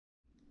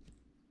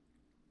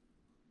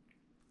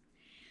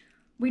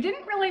We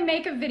didn't really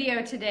make a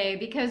video today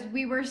because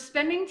we were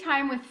spending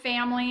time with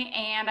family,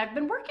 and I've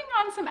been working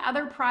on some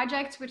other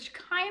projects which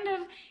kind of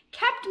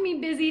kept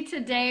me busy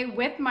today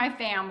with my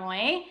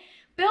family.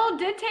 Bill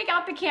did take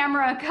out the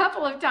camera a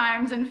couple of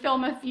times and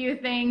film a few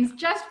things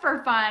just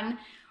for fun.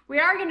 We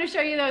are going to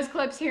show you those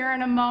clips here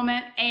in a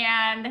moment,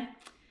 and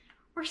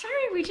we're sorry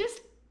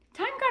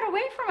time got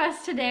away from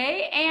us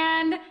today,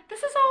 and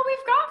this is all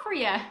we've got for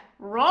you.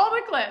 Roll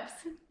the clips.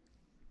 See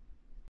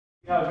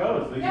how it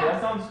goes. Yeah.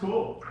 That sounds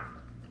cool.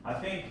 I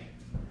think.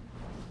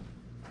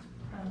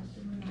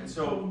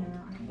 So,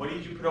 what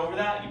did you put over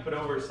that? You put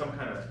over some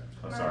kind of.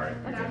 Oh, sorry.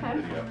 That's Okay.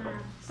 okay. Video.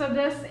 So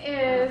this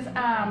is,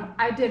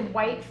 I did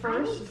white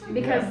first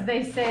because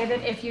they say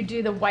that if you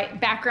do the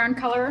white background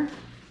color,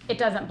 it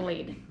doesn't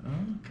bleed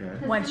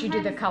Okay. once you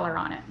do the color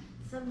on it.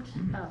 Oh,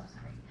 sorry.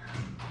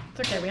 It's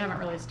okay, we haven't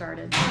really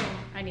started.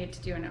 I need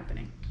to do an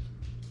opening.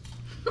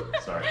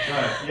 Sorry. Go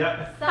ahead.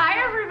 Yeah. Hi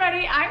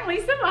everybody, I'm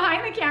Lisa.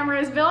 Behind the camera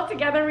is Bill.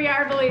 Together we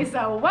are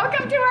Billisa.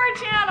 Welcome to our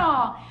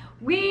channel.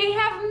 We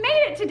have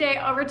made it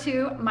today over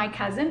to my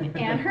cousin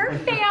and her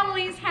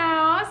family's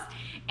house.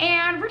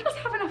 And we're just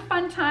having a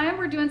fun time.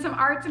 We're doing some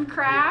arts and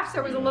crafts.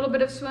 There was a little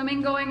bit of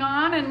swimming going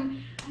on,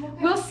 and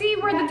we'll see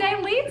where the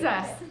day leads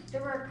us.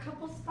 There were a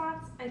couple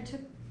spots. I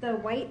took the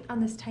white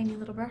on this tiny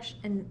little brush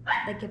and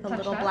like if a Touch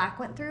little that? black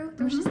went through,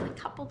 there was just like a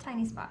couple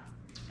tiny spots.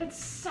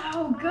 It's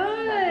so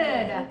good.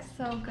 It looks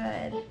so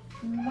good.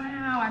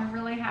 Wow, I'm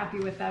really happy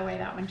with the way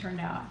that one turned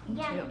out. Me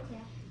too.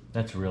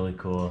 That's really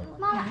cool.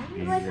 Mom,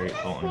 Very, wasn't very this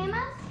cool.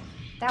 Grandma's?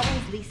 That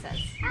one's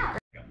Lisa's. Oh.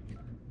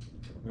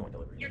 We want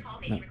delivery. Your call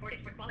may be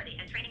recorded for quality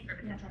and training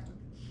purposes.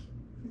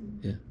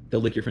 Yeah,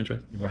 they'll lick your french fries.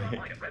 Right.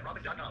 Online at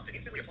redrobin.com to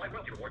instantly apply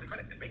royalty rewards and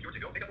credits and make your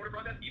to-go pickup order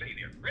process even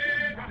easier.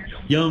 Red Robin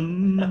Jones.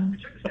 Yum. To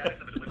check the status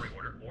of a delivery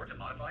order or to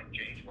modify,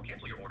 change, or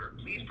cancel your order,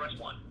 please press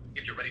 1.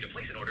 If you're ready to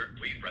place an order,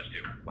 please press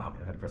 2. Wow,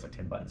 I had to press like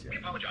 10 buttons We here.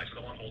 apologize for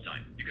the long hold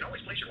time. You can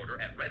always place your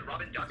order at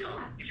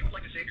redrobin.com. If you would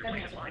like to save your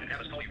place in line and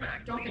have us call you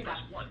back, Don't please get press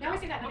that. 1. They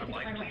always say that, don't get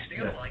Otherwise, that right please away. stay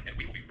on the line and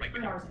we will be right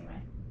with 3 you. hours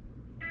anyway.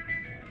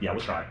 Yeah,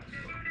 we'll try.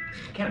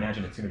 I can't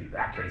imagine it's going to be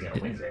that crazy on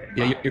a Wednesday.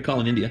 Yeah, you're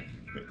calling India.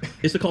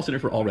 It's the call center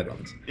for all Red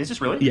Robins. Is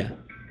this really? Yeah,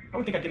 I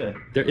would think I'd get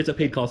a. it's a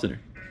paid call center.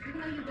 Even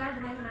though you dialed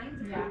the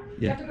 909s? Yeah.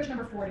 You have to push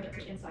number 4 to get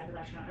to inside the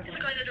restaurant. Thank you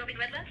for calling the Robin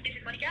Redlands. This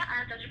is Monica,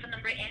 and that's your phone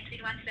number ends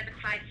with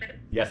 1757.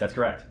 Yes, that's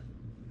correct.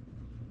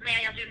 May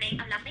I have your name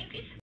and last name,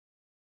 please?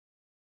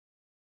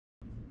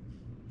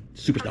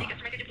 Superstar.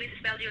 Customer, could you please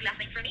spell your last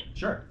name for me?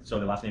 Sure. So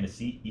the last name is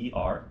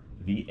Cervantez.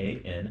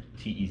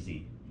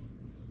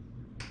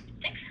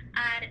 Thanks.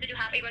 And do you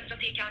have a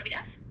restaurant account with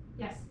us?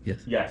 Yes.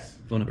 Yes. Yes.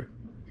 Phone number.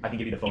 I can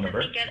give you the phone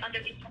number. Is it under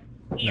this?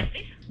 Yes,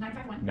 please.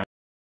 951. No.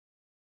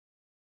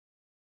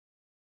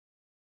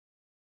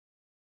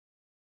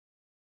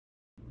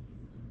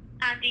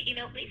 And the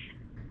email, please.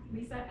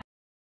 Lisa.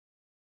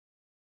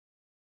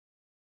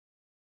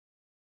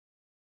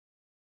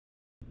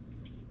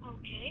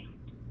 Okay.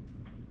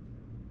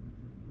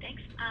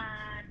 Thanks.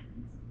 And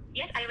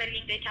yes, I already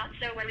linked the account,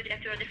 so where would you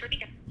like to order for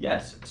pickup?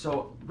 Yes.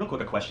 So real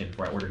quick, a question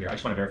before I order here. I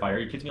just want to verify: are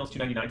your kids' meals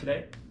 $2.99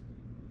 today?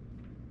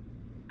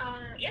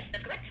 Yes,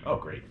 that's correct. Oh,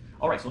 great.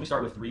 All right. So let me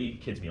start with 3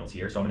 kids' meals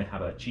here. So I'm going to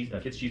have a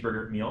kids'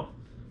 cheeseburger meal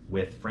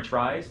with French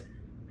fries,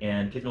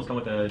 and kids' meals come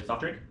with a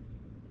soft drink.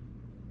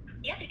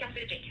 Yes, it comes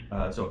with a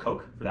drink. So a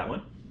Coke for that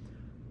one.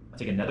 I'll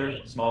take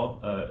another small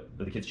for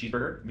the kids'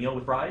 cheeseburger meal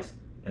with fries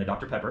and a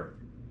Dr. Pepper.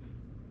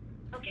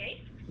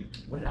 Okay.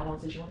 What did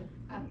Avalon say she wanted?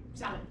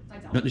 Salad.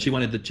 Side No, salad. she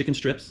wanted the chicken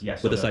strips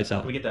Yes. with so a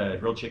side Can we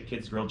salad. get the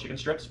kids' grilled chicken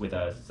strips with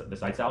the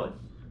side salad?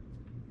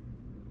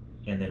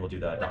 And then we'll do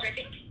the. What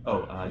dressing?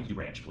 Oh, you can do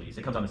ranch, please.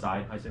 It comes on the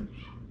side, I assume.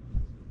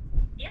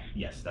 Yes.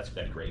 Yes, that'd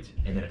be great.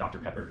 And then a Dr.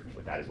 Pepper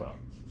with that as well.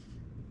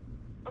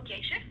 Okay,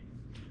 sure.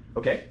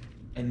 Okay.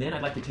 And then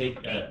I'd like to take.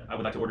 Okay. I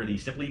would like to order the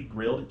simply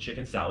grilled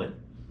chicken salad.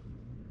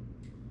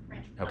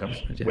 Ranch. How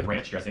comes? Okay. With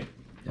ranch dressing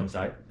on the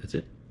side. That's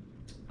it.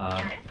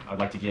 I would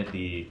like to get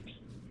the.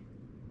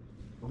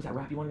 What was that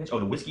wrap you wanted? Oh,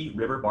 the Whiskey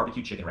River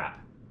barbecue chicken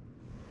wrap.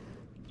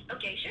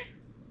 Okay, sure.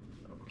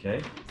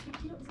 Okay.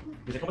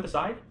 Does it come with a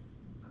side?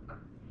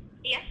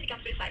 Yes, it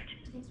comes with a side.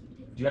 Do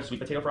you have sweet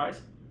potato fries?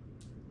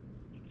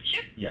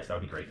 Sure. Yes, that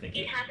would be great. Thank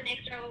you. It has an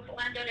extra of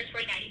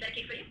 $1.49. Is that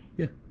okay for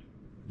you?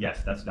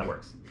 Yes, that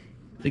works.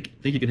 Think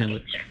you can handle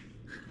it.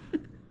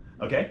 Sure.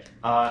 Okay.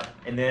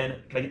 And then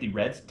can I get the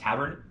Red's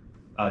Tavern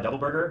double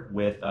burger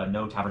with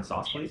no tavern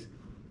sauce, please?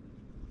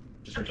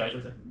 Just French fries,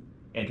 Lisa?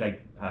 And can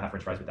I have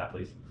French fries with that,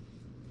 please?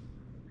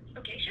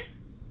 Okay, sure.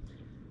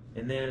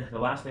 And then the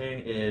last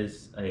thing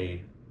is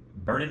a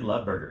Burnin'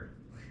 Love burger.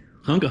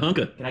 Hunka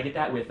hunka. Can I get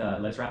that with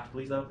lettuce wrapped,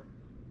 please, though?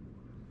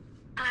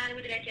 And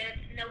would you like it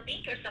no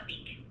pink or some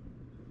pink?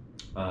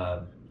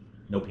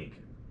 No pink.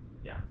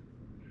 Yeah.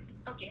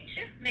 Okay,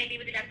 sure. Maybe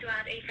would you like to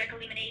add a freckle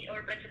lemonade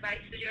or pretzel bites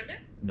to your order?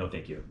 No,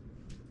 thank you.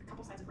 A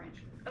couple sides of ranch.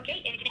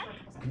 Okay, anything else?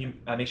 Can you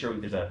make sure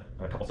there's a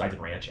couple sides of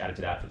ranch added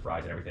to that for the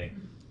fries and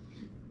everything?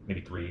 Maybe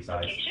 3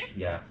 sides. Okay, sure.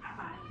 Yeah.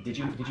 Did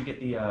you get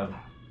the?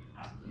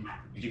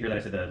 Did you hear that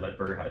I said the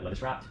burger had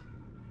lettuce wrapped?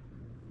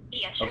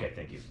 Yeah, sure. Okay,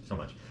 thank you so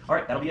much. All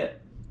right, that'll be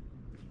it.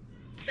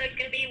 So it's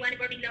going to be one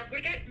bourbon dog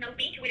burger, no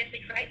meat with a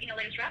steak fries in a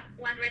lettuce wrap,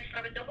 one red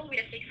strawberry double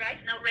with a steak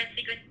fries, no red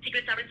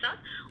secret sour sauce,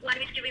 one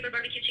whiskey river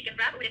barbecue chicken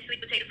wrap with a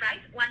sweet potato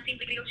fries, one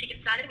simply grilled chicken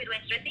salad with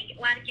ranch dressing,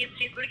 one cubed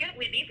cheeseburger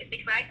with beef,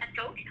 steak fries, and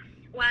Coke,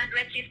 one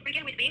red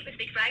cheeseburger with beef,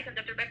 steak fries, and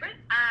Dr. Pepper,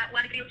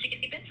 one grilled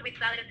chicken dippers with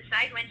salad on the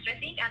side, ranch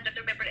dressing, and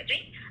Dr. Pepper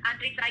drink, and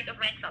 3 sides of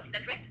ranch sauce. Is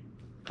that correct?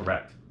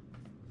 Correct.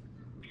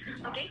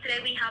 Okay, today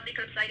we have the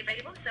curbside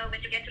available, so when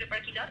you get to the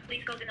parking lot,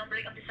 please call the number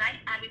on the sign,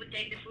 and we will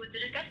take the food to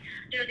discuss.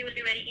 The delivery will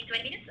be ready in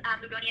 20 minutes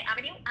at Lugonia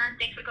Avenue, and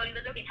thanks for calling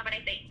the dog. Have a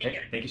nice day. Take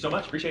care. Thank you so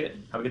much. Appreciate it.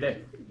 Have a good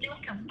day. You're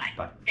welcome. Bye.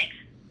 Bye. Thanks.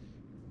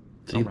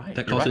 See, All right,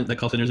 that you're call, right. that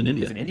call center's in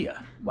India. It's in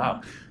India.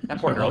 Wow. That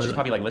poor girl, she's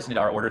probably like listening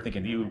to our order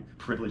thinking, you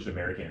privileged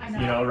Americans. I know.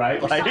 You know, right?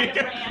 With Like, sides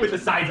of ranch. with the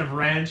sides of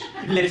ranch.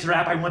 Lettuce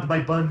wrap, I want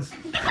my buns.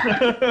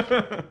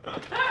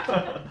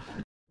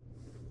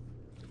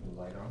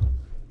 Light on.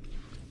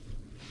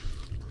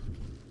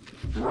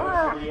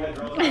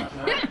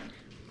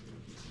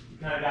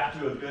 Kind of got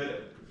to a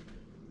good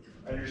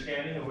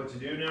understanding of what to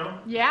do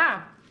now.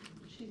 Yeah.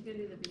 She's gonna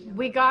do the video.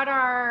 We got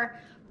our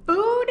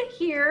food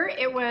here.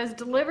 It was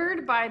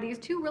delivered by these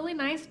 2 really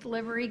nice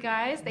delivery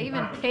guys. They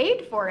even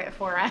paid for it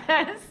for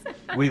us.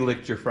 We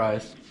licked your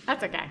fries.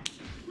 That's okay.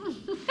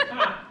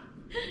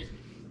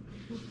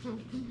 Do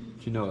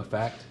you know a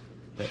fact?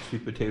 That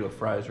sweet potato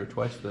fries are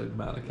twice the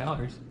amount of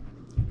calories.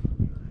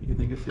 You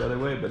think it's the other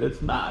way, but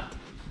it's not.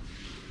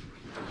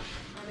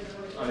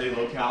 Are they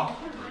low-cal?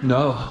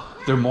 No,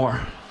 they're more.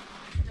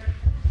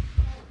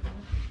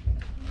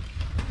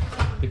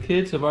 The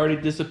kids have already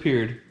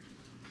disappeared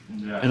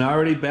Yeah. and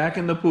already back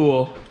in the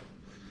pool.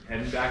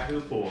 Heading back to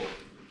the pool.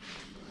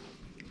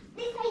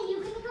 Lisa, are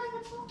you gonna go in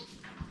the pool?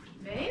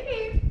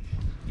 Maybe.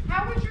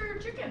 How was your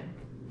chicken?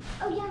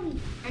 Oh, yummy.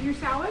 And your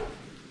salad?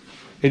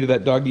 Hey, did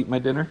that dog eat my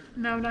dinner?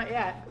 No, not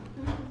yet.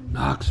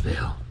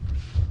 Knoxville.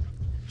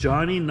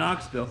 Johnny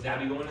Knoxville. Is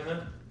Abby going in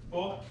the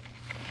pool?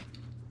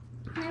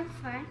 I'm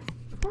fine.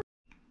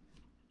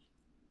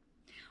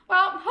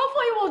 Well,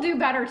 hopefully we'll do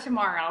better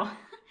tomorrow.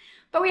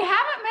 But we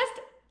haven't missed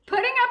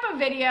putting up a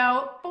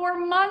video for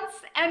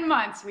months and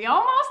months. We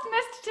almost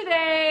missed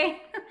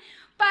today.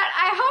 But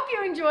I hope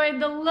you enjoyed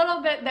the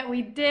little bit that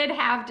we did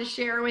have to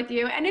share with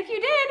you. And if you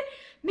did,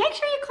 make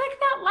sure you click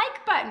that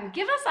like button.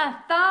 Give us a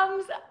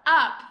thumbs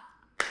up.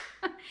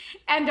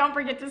 And don't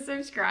forget to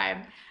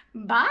subscribe.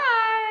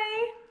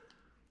 Bye.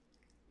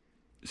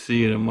 See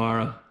you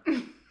tomorrow.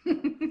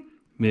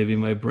 Maybe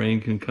my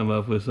brain can come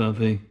up with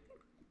something.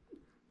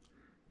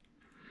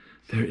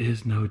 There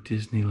is no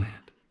Disneyland.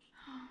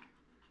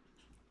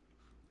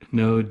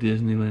 No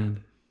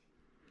Disneyland.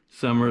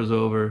 Summer's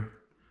over.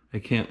 I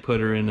can't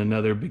put her in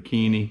another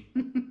bikini.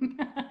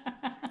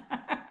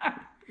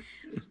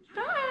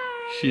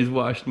 Bye. She's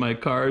washed my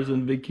cars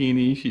in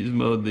bikini. She's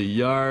mowed the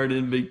yard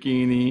in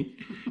bikini.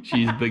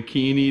 She's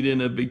bikinied in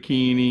a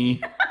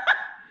bikini.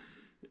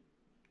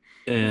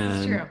 This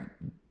is true.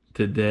 And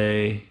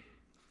today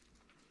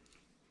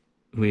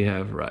we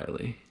have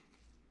Riley.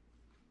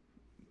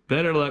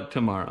 Better luck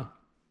tomorrow.